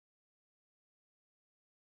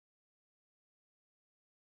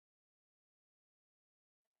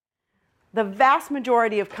the vast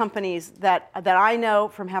majority of companies that I know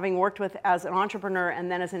from having worked with as an entrepreneur and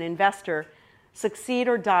then as an investor succeed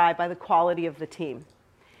or die by the quality of the team.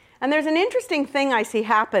 And there's an interesting thing I see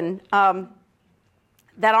happen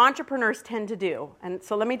that entrepreneurs tend to do. And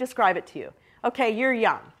so let me describe it to you. Okay, you're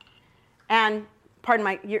young. And pardon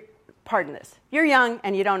this. You're young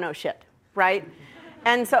and you don't know shit, right?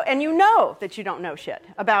 And you know that you don't know shit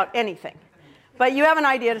about anything. But you have an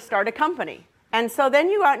idea to start a company. And so then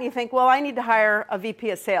you go out and you think, well, I need to hire a VP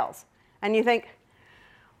of sales. And you think,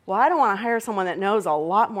 well, I don't want to hire someone that knows a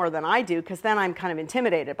lot more than I do, because then I'm kind of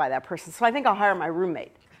intimidated by that person. So I think I'll hire my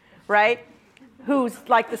roommate, right? Who's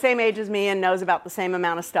like the same age as me and knows about the same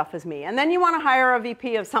amount of stuff as me. And then you want to hire a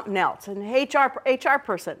VP of something else, an HR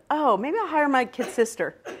person. Oh, maybe I'll hire my kid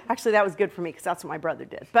sister. Actually, that was good for me because that's what my brother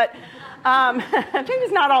did. But maybe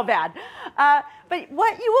it's not all bad. But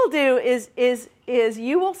what you will do is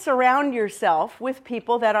you will surround yourself with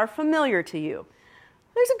people that are familiar to you.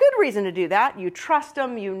 There's a good reason to do that. You trust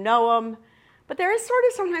them, you know them. But there is sort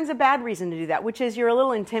of sometimes a bad reason to do that, which is you're a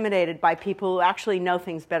little intimidated by people who actually know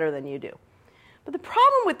things better than you do. But the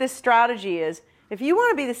problem with this strategy is if you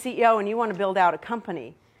want to be the CEO and you want to build out a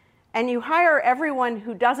company and you hire everyone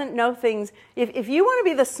who doesn't know things, if you want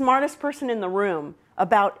to be the smartest person in the room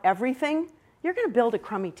about everything, you're going to build a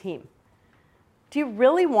crummy team. Do you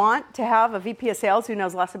really want to have a VP of sales who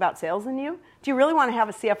knows less about sales than you? Do you really want to have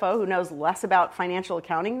a CFO who knows less about financial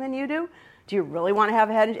accounting than you do? Do you really want to have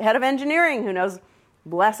a head of engineering who knows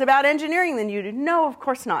less about engineering than you do? No, of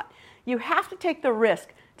course not. You have to take the risk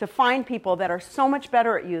to find people that are so much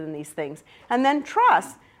better at you than these things, and then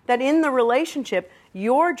trust that in the relationship,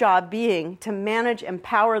 your job being to manage,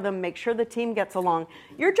 empower them, make sure the team gets along.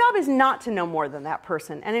 Your job is not to know more than that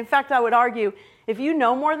person. And in fact, I would argue, if you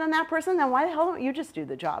know more than that person, then why the hell don't you just do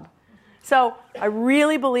the job? So I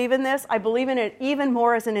really believe in this. I believe in it even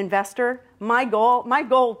more as an investor. My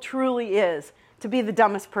goal truly is to be the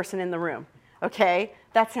dumbest person in the room. Okay?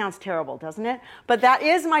 That sounds terrible, doesn't it? But that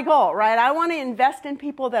is my goal, right? I want to invest in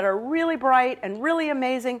people that are really bright and really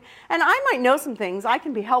amazing. And I might know some things. I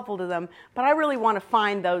can be helpful to them. But I really want to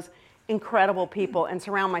find those incredible people and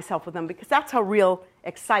surround myself with them, because that's how real,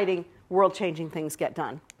 exciting, world-changing things get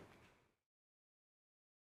done.